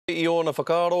I ona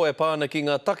whakaaro e pāna ki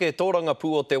ngā take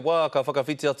torangapu o te wā ka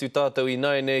whakawhiti atu tātou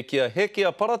inaianei kia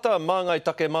Hekia Parata Mangai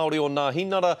take Maori o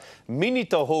Nahinara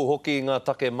Minita hou hoki ngā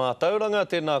take Matauranga.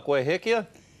 Tēnā koe Hekia.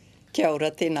 Kia ora,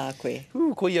 tēnā koe.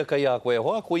 Koia kai a koe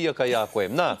hoa, koia kai a koe.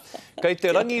 Nā, kei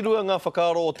te rangirua ngā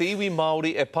whakaaro o te iwi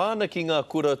Māori e pāna ki ngā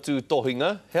kura tū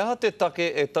tohinga. Hea te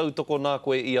take e tautoko nā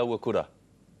koe i aua kura?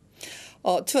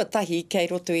 Tuatahi, kei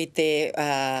roto i te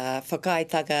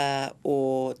whakaitaga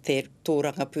o te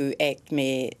Torangapu Act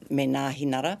me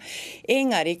Nahinara.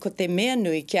 Engari, ko te mea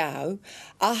nui kia au,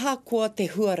 aha kua te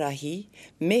huarahi,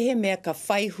 mehe mea ka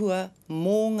whaihua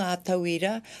mō ngā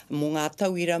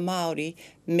tauira Māori,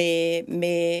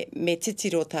 me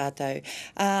titiro tātou.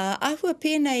 Ahua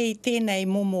pēnei tēnei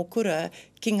momo kura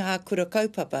ki ngā Kura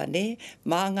Kaupapa, ne?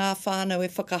 Mā ngā whānau e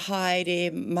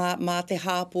whakahaere, mā te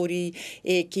hāpori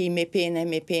e ki me pēnei,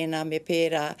 me pēnā, me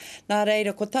pērā. Nā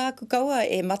reira, ko tāku kaua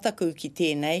e mataku ki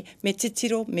tēnei, me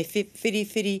titiro, me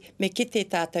whiriwhiri, me kite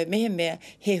tātou, mehe mea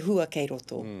he hua kei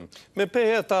roto. Me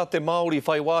pēhea tā te Māori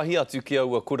whai wāhi atu ki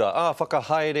aua kura,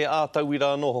 whakahaere,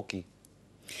 tauira anō hoki?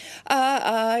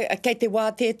 Kei te wā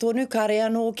te tonu, kare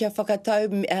anō kia whakatau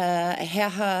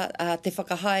heaha te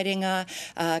whakahaerenga,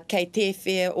 kei te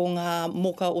whea o ngā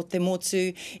moka o te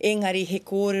motu, engari he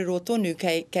kōrero tonu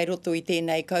kei roto i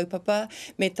tēnei kaupapa,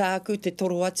 me tāku te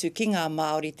toro atu ki ngā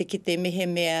Māori, te kite mehe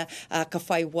mea ka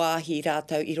whai wāhi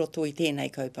rātau i roto i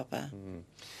tēnei kaupapa.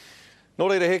 Nō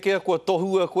reira Hekia, kua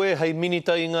tohua koe hei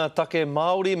Minita i ngā take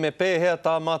Māori, me pēhea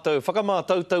tā mātou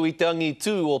whakamātautau i te angi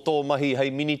tū o tō mahi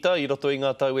hei Minita i roto i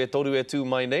ngā tau e toru e tū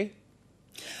mai nei?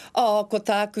 Ko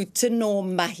tāku tino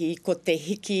mahi, ko te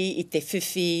hiki i te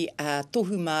whiwhi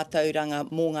tohu Matauranga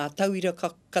mō ngā tauira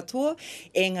katoa,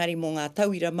 engari mō ngā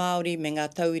tauira Māori me ngā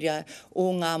tauira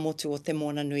o ngā motu o te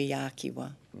mona nui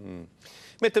ākiwa.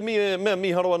 Me te mea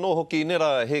miharoa nō hoki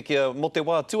nera Hekia, mo te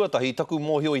wā tuatahi, taku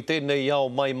mōhio i tēnei ao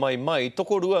mai,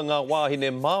 tokorua ngā wāhine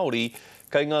Māori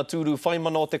kei ngā tūru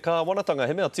whaimana o te kāwanatanga.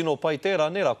 He mea tino pai tērā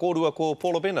nera, kōrua ko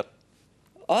Paula Bennett.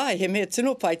 He mea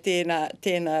tino pai tēnā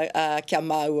kia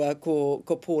māua ko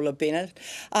Paula Bennett.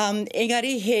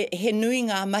 Engari, he nui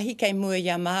ngā mahi kei mua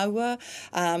ia māua,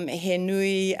 he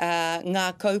nui ngā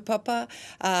kaupapa,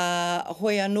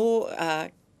 hoi anō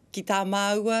ki tā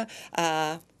māua,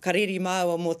 kareri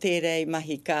māua mō tērei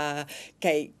mahi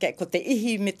ko te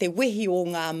ihi me te wehi o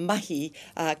ngā mahi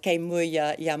kei mua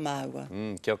ia māua.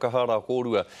 Kia kahara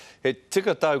kōrua. He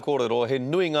tika tau kōrero, he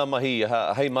nui ngā mahi,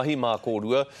 hei mahi mā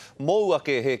kōrua. Mou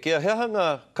ake Hekia, hea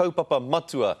ngā kaupapa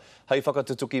matua hei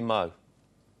whakatutuki māu?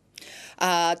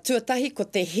 Tuatahi ko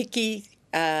te hiki,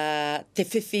 te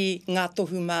whiwhi ngā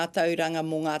tohu Matauranga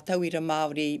mō ngā tauira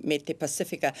Māori me te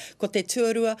Pasifika. Ko te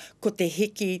tuarua, ko te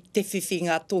hiki, te whiwhi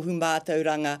ngā tohu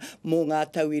Matauranga mō ngā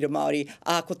tauira Māori.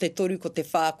 Ko te toru, ko te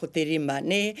whā, ko te rima.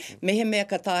 Ne, mehe mea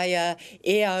ka taia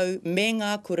e au me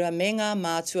ngā kura, me ngā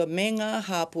mātua, me ngā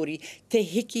hāpori, te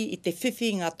hiki i te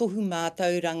whiwhi ngā tohu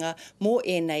Matauranga mō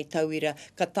enei tauira.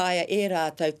 Ka taia e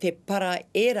rātau, te para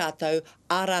e rātau,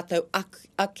 a rātau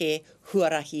ake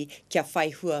huarahi kia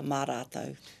whai hua mā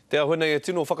rātau. Te ahunei e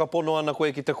tino whakapono ana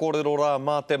koe ki te kōrero rā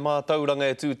mā te Matauranga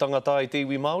e tū tangata i te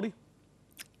iwi Māori?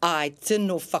 Ai,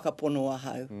 tino whakapono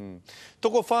ahau.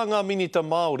 Toko whāngā Minita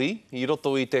Māori i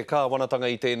roto i te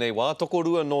kāwanatanga i tēnei wā, toko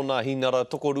rua no Nahinara,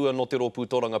 toko rua no te ropu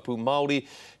torangapu Māori.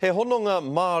 He hononga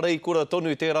mārei kura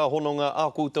tonu tērā hononga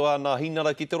ākoutua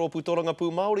Nahinara ki te ropu torangapu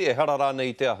Māori, e hara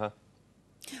rānei te aha?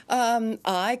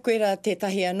 Ai, koera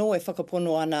tētahi anō e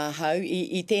whakapono ana hau.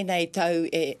 I tēnei tau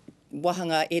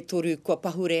wahanga e toru kua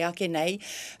pahure ake nei,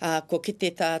 ko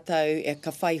kite tātou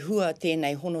ka whai hua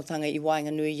tēnei honotanga i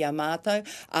Wainganui ia mātou,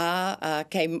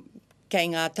 kei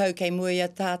ngā tau kei mua ia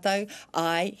tātou,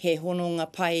 ai, he hononga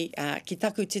pai ki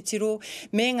taku titiro,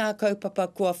 me ngā kaupapa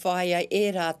kua whaia e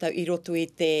rātau i roto i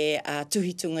te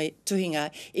tuhinga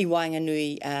i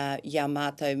Wainganui ia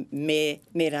mātou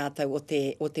me rātau o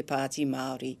te pāti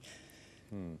Māori.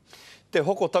 Te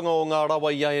hokotanga o ngā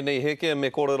rawa inaianei Hekia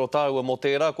me kōrero tāua mo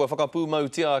tērā, kua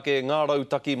whakapūmautia ake ngā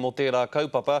rautaki mo tērā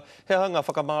kaupapa, he hanga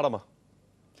whakamārama?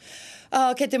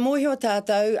 Kei te mōhio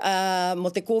tātou, mo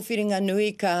te kōwhiringa nui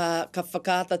ka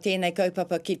whakaata tēnei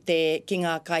kaupapa ki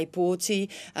ngā kaipōti,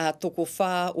 toko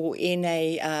whā o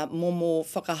enei momo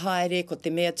whakahaere, ko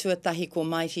te mea tuatahi ko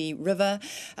Mighty River,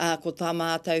 ko tā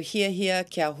mātou hia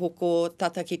kia hoko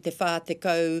tata ki te whā te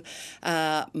kau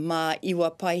mā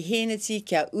iwa pai heneti,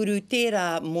 kia uru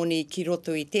tērā moni ki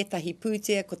roto i tētahi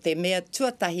pūtea, ko te mea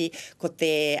tuatahi, ko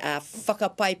te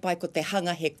whakapaipai, ko te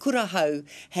hanga he kurahau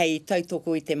hei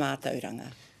tautoko i te Matauranga.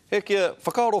 Hekia,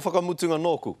 whakaaro whakamutunga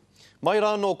nōku. Mai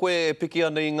rāno koe e piki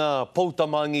ana i ngā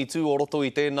poutamangi tū o roto i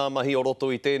tēnā mahi, o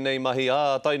roto i tēnei mahi.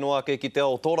 Taino ake ki te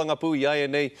ao torangapu,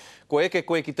 inaianei. Ko eke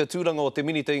koe ki te tūranga o te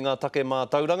Minita i ngā take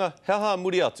Matauranga. He aha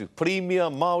muri atu?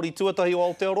 Premier Maori tuatahi o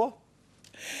Aotearoa?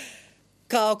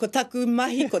 Ka ko taku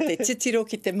mahi ko te titiro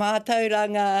ki te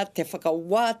Matauranga, te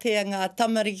whakawātea ngā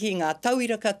tamariki, ngā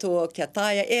tauira katoa, kia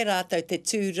taia e rātou te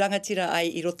tū rangatira ai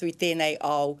i roto i tēnei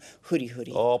ao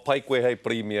hurihuri. Pai koe hei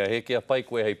Premier, Hekia, pai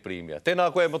koe hei Premier.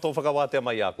 Tēnā koe, mato whakawātea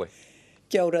mai a koe.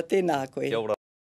 Kia ora, tēnā koe. Kia ora.